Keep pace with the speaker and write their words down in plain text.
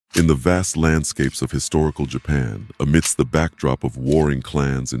In the vast landscapes of historical Japan, amidst the backdrop of warring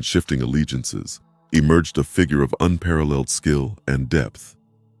clans and shifting allegiances, emerged a figure of unparalleled skill and depth.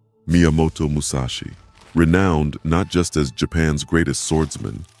 Miyamoto Musashi, renowned not just as Japan's greatest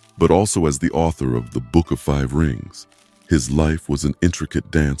swordsman, but also as the author of the Book of Five Rings. His life was an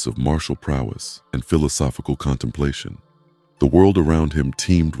intricate dance of martial prowess and philosophical contemplation. The world around him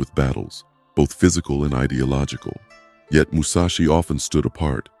teemed with battles, both physical and ideological. Yet Musashi often stood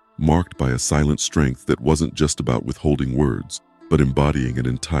apart, marked by a silent strength that wasn't just about withholding words, but embodying an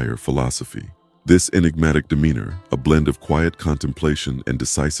entire philosophy. This enigmatic demeanor, a blend of quiet contemplation and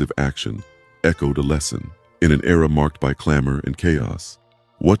decisive action, echoed a lesson. In an era marked by clamor and chaos,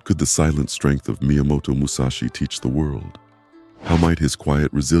 what could the silent strength of Miyamoto Musashi teach the world? How might his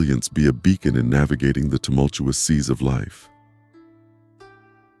quiet resilience be a beacon in navigating the tumultuous seas of life?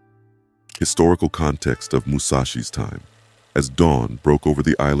 Historical context of Musashi's time. As dawn broke over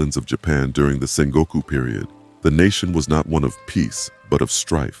the islands of Japan during the Sengoku period, the nation was not one of peace, but of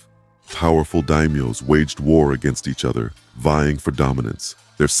strife. Powerful daimyos waged war against each other, vying for dominance,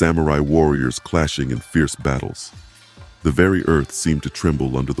 their samurai warriors clashing in fierce battles. The very earth seemed to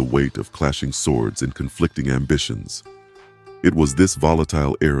tremble under the weight of clashing swords and conflicting ambitions. It was this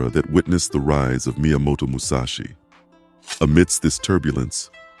volatile era that witnessed the rise of Miyamoto Musashi. Amidst this turbulence,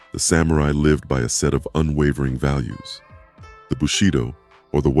 the samurai lived by a set of unwavering values. The Bushido,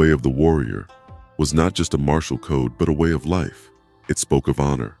 or the way of the warrior, was not just a martial code but a way of life. It spoke of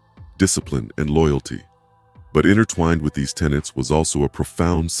honor, discipline, and loyalty. But intertwined with these tenets was also a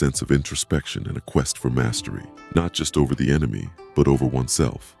profound sense of introspection and a quest for mastery, not just over the enemy, but over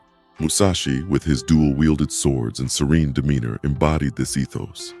oneself. Musashi, with his dual-wielded swords and serene demeanor, embodied this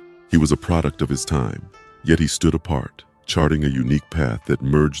ethos. He was a product of his time, yet he stood apart, charting a unique path that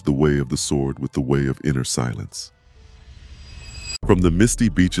merged the way of the sword with the way of inner silence. From the misty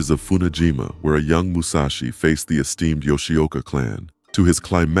beaches of Funajima, where a young Musashi faced the esteemed Yoshioka clan, to his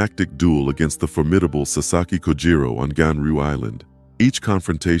climactic duel against the formidable Sasaki Kojiro on Ganryu Island, each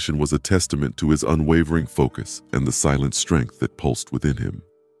confrontation was a testament to his unwavering focus and the silent strength that pulsed within him.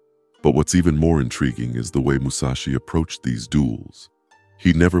 But what's even more intriguing is the way Musashi approached these duels.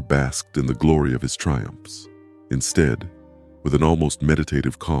 He never basked in the glory of his triumphs. Instead, with an almost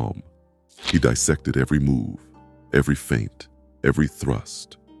meditative calm, he dissected every move, every feint, every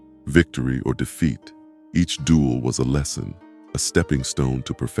thrust. Victory or defeat, each duel was a lesson, a stepping stone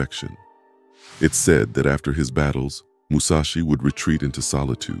to perfection. It's said that after his battles, Musashi would retreat into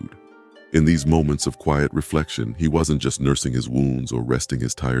solitude. In these moments of quiet reflection, he wasn't just nursing his wounds or resting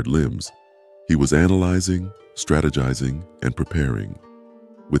his tired limbs. He was analyzing, strategizing, and preparing.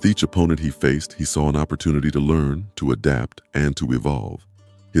 With each opponent he faced, he saw an opportunity to learn, to adapt, and to evolve.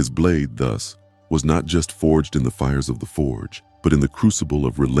 His blade, thus, was not just forged in the fires of the forge, but in the crucible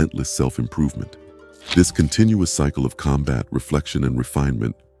of relentless self-improvement. This continuous cycle of combat, reflection, and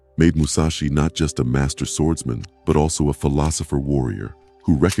refinement made Musashi not just a master swordsman, but also a philosopher warrior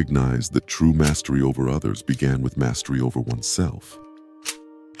who recognized that true mastery over others began with mastery over oneself.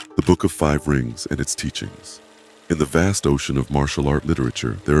 The Book of Five Rings and its teachings. In the vast ocean of martial art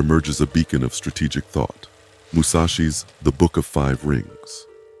literature, there emerges a beacon of strategic thought. Musashi's The Book of Five Rings.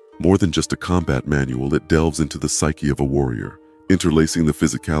 More than just a combat manual, it delves into the psyche of a warrior, interlacing the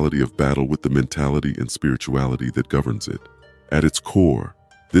physicality of battle with the mentality and spirituality that governs it. At its core,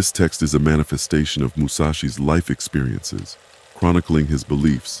 this text is a manifestation of Musashi's life experiences, chronicling his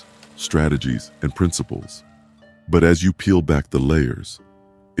beliefs, strategies, and principles. But as you peel back the layers,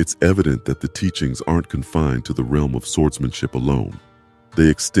 it's evident that the teachings aren't confined to the realm of swordsmanship alone. They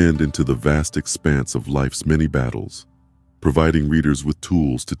extend into the vast expanse of life's many battles, providing readers with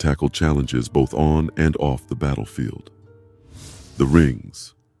tools to tackle challenges both on and off the battlefield. The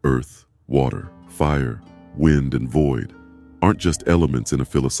rings, earth, water, fire, wind, and void, aren't just elements in a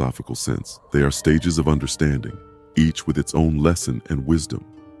philosophical sense. They are stages of understanding, each with its own lesson and wisdom.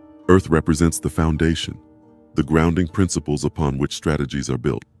 Earth represents the foundation, the grounding principles upon which strategies are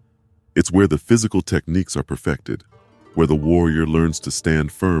built. It's where the physical techniques are perfected, where the warrior learns to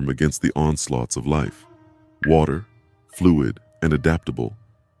stand firm against the onslaughts of life. Water, fluid and adaptable,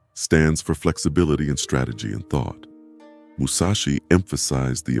 stands for flexibility and strategy and thought. Musashi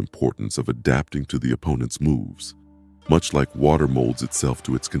emphasized the importance of adapting to the opponent's moves, much like water molds itself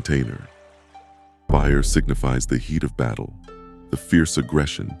to its container. Fire signifies the heat of battle, the fierce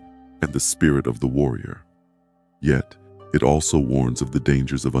aggression, and the spirit of the warrior. Yet, it also warns of the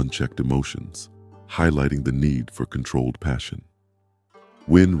dangers of unchecked emotions, highlighting the need for controlled passion.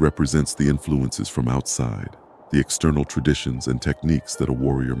 Wind represents the influences from outside, the external traditions and techniques that a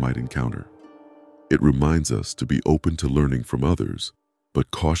warrior might encounter. It reminds us to be open to learning from others,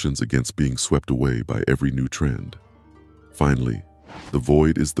 but cautions against being swept away by every new trend. Finally, the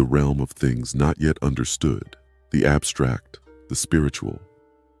void is the realm of things not yet understood, the abstract, the spiritual.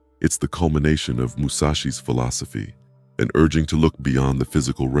 It's the culmination of Musashi's philosophy, an urging to look beyond the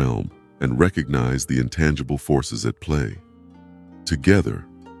physical realm and recognize the intangible forces at play. Together,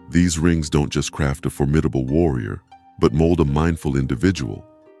 these rings don't just craft a formidable warrior, but mold a mindful individual,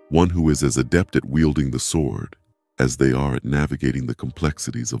 one who is as adept at wielding the sword as they are at navigating the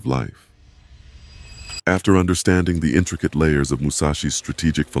complexities of life. After understanding the intricate layers of Musashi's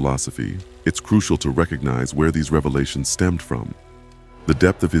strategic philosophy, it's crucial to recognize where these revelations stemmed from. The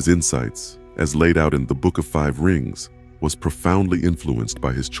depth of his insights, as laid out in the Book of Five Rings, was profoundly influenced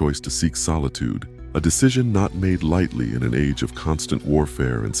by his choice to seek solitude, a decision not made lightly in an age of constant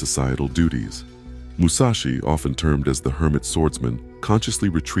warfare and societal duties. Musashi, often termed as the hermit swordsman, consciously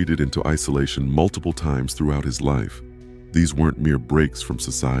retreated into isolation multiple times throughout his life. These weren't mere breaks from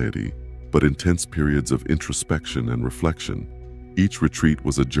society, but intense periods of introspection and reflection. Each retreat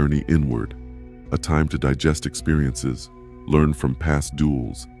was a journey inward, a time to digest experiences, learn from past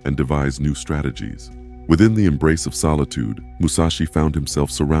duels, and devise new strategies. Within the embrace of solitude, Musashi found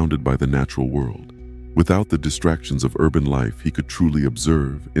himself surrounded by the natural world. Without the distractions of urban life, he could truly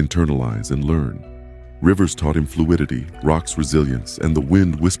observe, internalize, and learn. Rivers taught him fluidity, rocks resilience, and the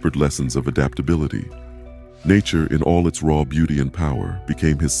wind whispered lessons of adaptability. Nature, in all its raw beauty and power,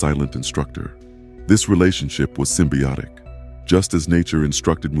 became his silent instructor. This relationship was symbiotic. Just as nature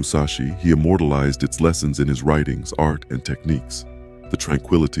instructed Musashi, he immortalized its lessons in his writings, art, and techniques. The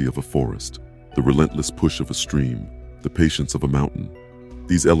tranquility of a forest, the relentless push of a stream, the patience of a mountain.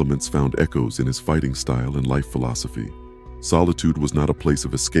 These elements found echoes in his fighting style and life philosophy. Solitude was not a place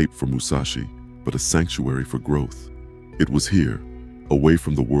of escape for Musashi, but a sanctuary for growth. It was here, away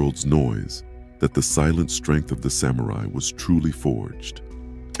from the world's noise, that the silent strength of the samurai was truly forged.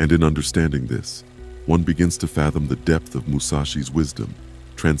 And in understanding this, one begins to fathom the depth of Musashi's wisdom,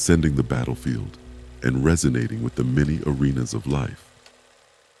 transcending the battlefield and resonating with the many arenas of life.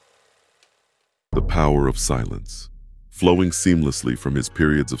 The power of silence. Flowing seamlessly from his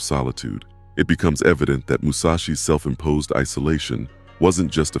periods of solitude, it becomes evident that Musashi's self-imposed isolation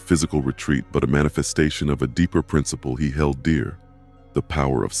wasn't just a physical retreat, but a manifestation of a deeper principle he held dear: the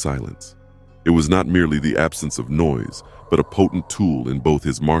power of silence. It was not merely the absence of noise, but a potent tool in both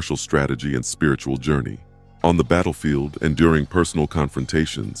his martial strategy and spiritual journey. On the battlefield and during personal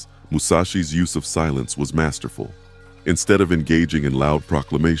confrontations, Musashi's use of silence was masterful. Instead of engaging in loud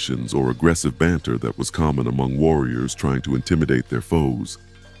proclamations or aggressive banter that was common among warriors trying to intimidate their foes,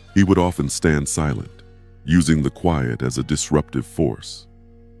 he would often stand silent, using the quiet as a disruptive force.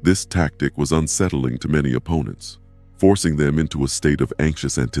 This tactic was unsettling to many opponents, forcing them into a state of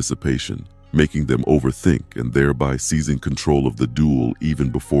anxious anticipation, making them overthink and thereby seizing control of the duel even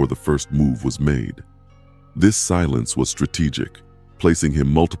before the first move was made. This silence was strategic, placing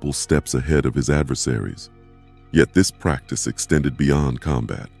him multiple steps ahead of his adversaries. Yet this practice extended beyond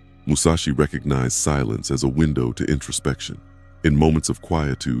combat. Musashi recognized silence as a window to introspection. In moments of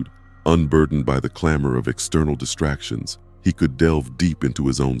quietude, unburdened by the clamor of external distractions, he could delve deep into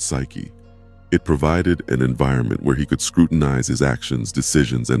his own psyche. It provided an environment where he could scrutinize his actions,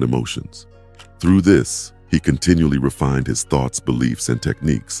 decisions, and emotions. Through this, he continually refined his thoughts, beliefs, and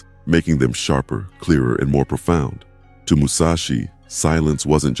techniques, making them sharper, clearer, and more profound. To Musashi, silence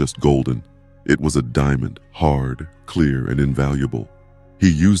wasn't just golden. It was a diamond, hard, clear, and invaluable. He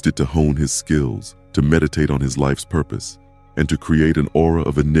used it to hone his skills, to meditate on his life's purpose, and to create an aura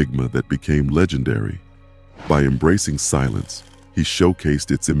of enigma that became legendary. By embracing silence, he showcased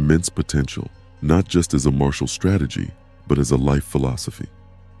its immense potential, not just as a martial strategy, but as a life philosophy.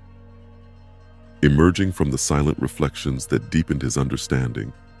 Emerging from the silent reflections that deepened his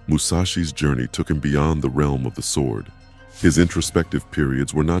understanding, Musashi's journey took him beyond the realm of the sword. His introspective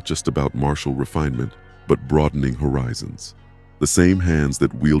periods were not just about martial refinement, but broadening horizons. The same hands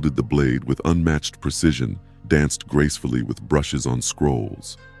that wielded the blade with unmatched precision danced gracefully with brushes on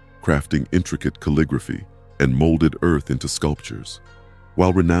scrolls, crafting intricate calligraphy, and molded earth into sculptures.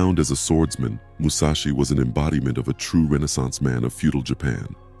 While renowned as a swordsman, Musashi was an embodiment of a true Renaissance man of feudal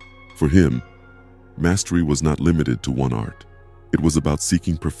Japan. For him, mastery was not limited to one art. It was about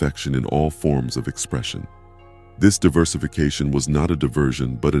seeking perfection in all forms of expression. This diversification was not a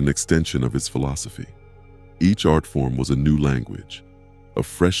diversion, but an extension of his philosophy. Each art form was a new language, a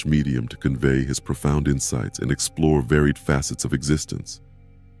fresh medium to convey his profound insights and explore varied facets of existence.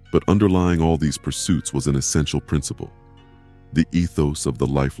 But underlying all these pursuits was an essential principle: the ethos of the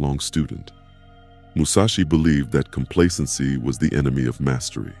lifelong student. Musashi believed that complacency was the enemy of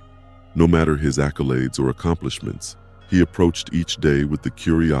mastery. No matter his accolades or accomplishments, He approached each day with the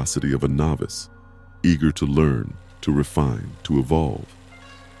curiosity of a novice, eager to learn, to refine, to evolve.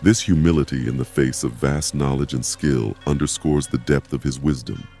 This humility in the face of vast knowledge and skill underscores the depth of his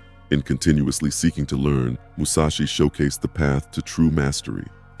wisdom. In continuously seeking to learn, Musashi showcased the path to true mastery,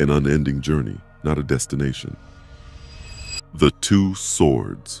 an unending journey, not a destination. The Two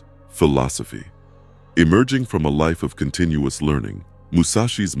Swords, Philosophy. Emerging from a life of continuous learning,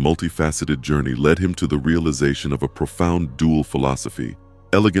 Musashi's multifaceted journey led him to the realization of a profound dual philosophy,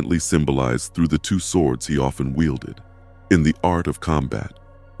 elegantly symbolized through the two swords he often wielded. In the art of combat,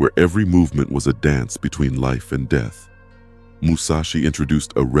 where every movement was a dance between life and death, Musashi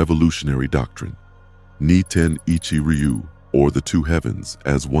introduced a revolutionary doctrine, Niten Ichi Ryu, or the two heavens,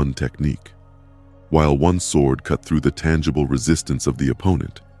 as one technique. While one sword cut through the tangible resistance of the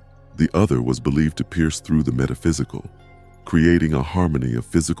opponent, the other was believed to pierce through the metaphysical, creating a harmony of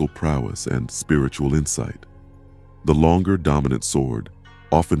physical prowess and spiritual insight. The longer dominant sword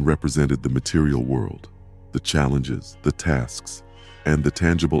often represented the material world, the challenges, the tasks, and the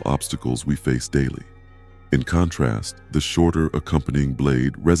tangible obstacles we face daily. In contrast, the shorter accompanying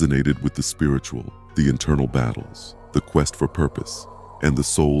blade resonated with the spiritual, the internal battles, the quest for purpose, and the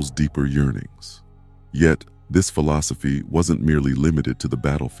soul's deeper yearnings. Yet, this philosophy wasn't merely limited to the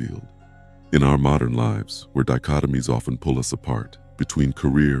battlefield. In our modern lives, where dichotomies often pull us apart between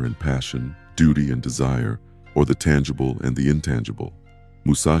career and passion, duty and desire, or the tangible and the intangible,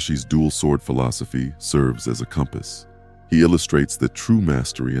 Musashi's dual sword philosophy serves as a compass. He illustrates that true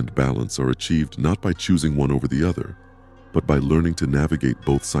mastery and balance are achieved not by choosing one over the other, but by learning to navigate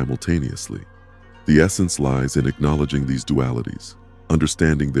both simultaneously. The essence lies in acknowledging these dualities,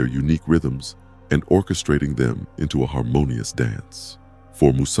 understanding their unique rhythms, and orchestrating them into a harmonious dance.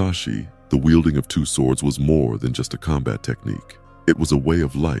 For Musashi, the wielding of two swords was more than just a combat technique. It was a way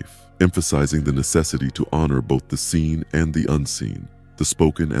of life, emphasizing the necessity to honor both the seen and the unseen, the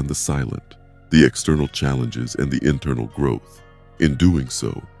spoken and the silent, the external challenges and the internal growth. In doing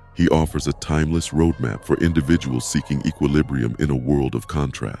so, he offers a timeless roadmap for individuals seeking equilibrium in a world of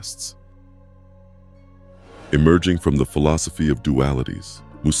contrasts. Emerging from the philosophy of dualities,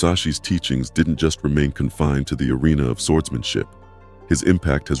 Musashi's teachings didn't just remain confined to the arena of swordsmanship. His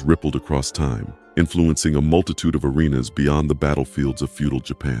impact has rippled across time, influencing a multitude of arenas beyond the battlefields of feudal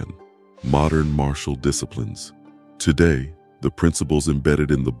Japan. Modern martial disciplines. Today, the principles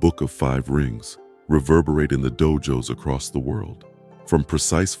embedded in the Book of Five Rings reverberate in the dojos across the world. From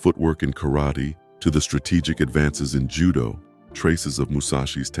precise footwork in karate to the strategic advances in judo, traces of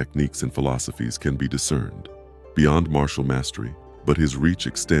Musashi's techniques and philosophies can be discerned. Beyond martial mastery, but his reach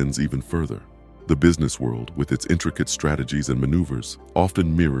extends even further. The business world, with its intricate strategies and maneuvers,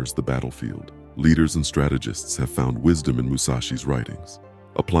 often mirrors the battlefield. Leaders and strategists have found wisdom in Musashi's writings,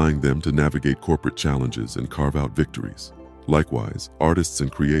 applying them to navigate corporate challenges and carve out victories. Likewise, artists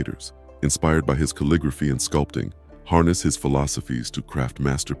and creators, inspired by his calligraphy and sculpting, harness his philosophies to craft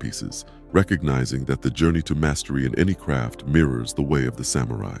masterpieces, recognizing that the journey to mastery in any craft mirrors the way of the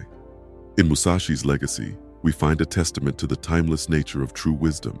samurai. In Musashi's legacy, we find a testament to the timeless nature of true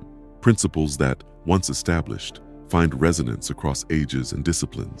wisdom, principles that, once established, find resonance across ages and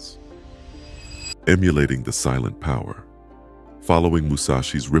disciplines. Emulating the silent power. Following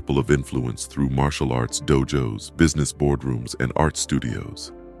Musashi's ripple of influence through martial arts dojos, business boardrooms, and art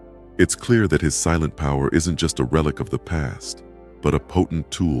studios, it's clear that his silent power isn't just a relic of the past, but a potent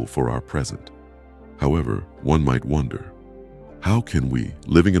tool for our present. However, one might wonder, how can we,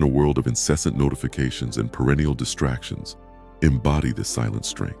 living in a world of incessant notifications and perennial distractions, embody this silent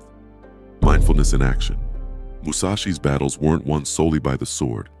strength? Mindfulness in action. Musashi's battles weren't won solely by the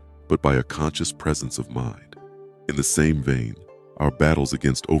sword, but by a conscious presence of mind. In the same vein, our battles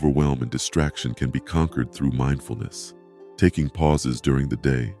against overwhelm and distraction can be conquered through mindfulness. Taking pauses during the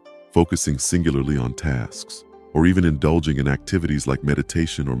day, focusing singularly on tasks, or even indulging in activities like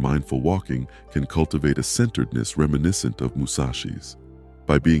meditation or mindful walking can cultivate a centeredness reminiscent of Musashi's.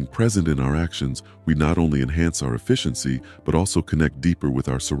 By being present in our actions, we not only enhance our efficiency, but also connect deeper with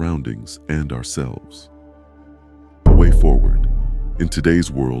our surroundings and ourselves. A way forward. In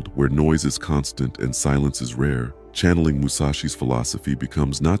today's world, where noise is constant and silence is rare, channeling Musashi's philosophy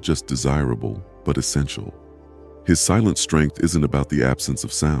becomes not just desirable, but essential. His silent strength isn't about the absence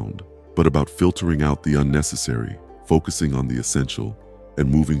of sound, but about filtering out the unnecessary, focusing on the essential, and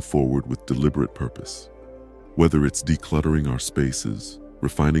moving forward with deliberate purpose. Whether it's decluttering our spaces,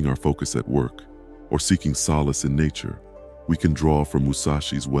 refining our focus at work, or seeking solace in nature, we can draw from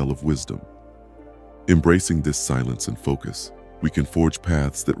Musashi's well of wisdom. Embracing this silence and focus, we can forge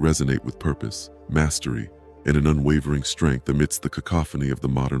paths that resonate with purpose, mastery, and an unwavering strength amidst the cacophony of the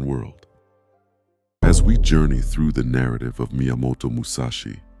modern world. As we journey through the narrative of Miyamoto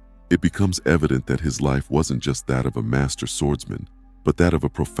Musashi, it becomes evident that his life wasn't just that of a master swordsman, but that of a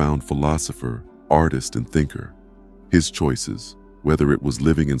profound philosopher, artist, and thinker. His choices, whether it was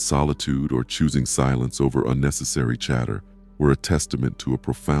living in solitude or choosing silence over unnecessary chatter, were a testament to a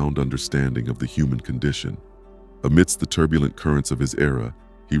profound understanding of the human condition. Amidst the turbulent currents of his era,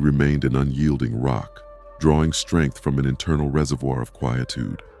 he remained an unyielding rock, drawing strength from an internal reservoir of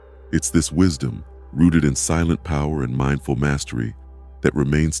quietude. It's this wisdom, rooted in silent power and mindful mastery, that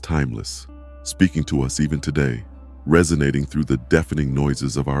remains timeless, speaking to us even today, resonating through the deafening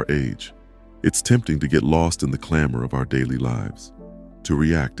noises of our age. It's tempting to get lost in the clamor of our daily lives, to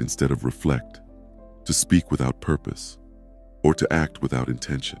react instead of reflect, to speak without purpose, or to act without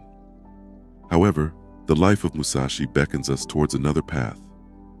intention. However, the life of Musashi beckons us towards another path,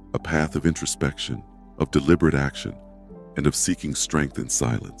 a path of introspection, of deliberate action, and of seeking strength in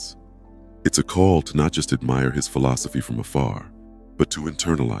silence. It's a call to not just admire his philosophy from afar, but to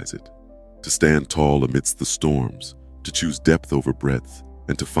internalize it, to stand tall amidst the storms, to choose depth over breadth,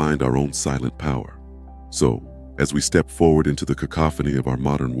 and to find our own silent power. So, as we step forward into the cacophony of our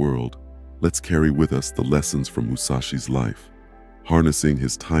modern world, let's carry with us the lessons from Musashi's life, harnessing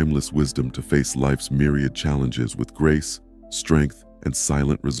his timeless wisdom to face life's myriad challenges with grace, strength, and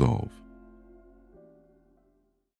silent resolve.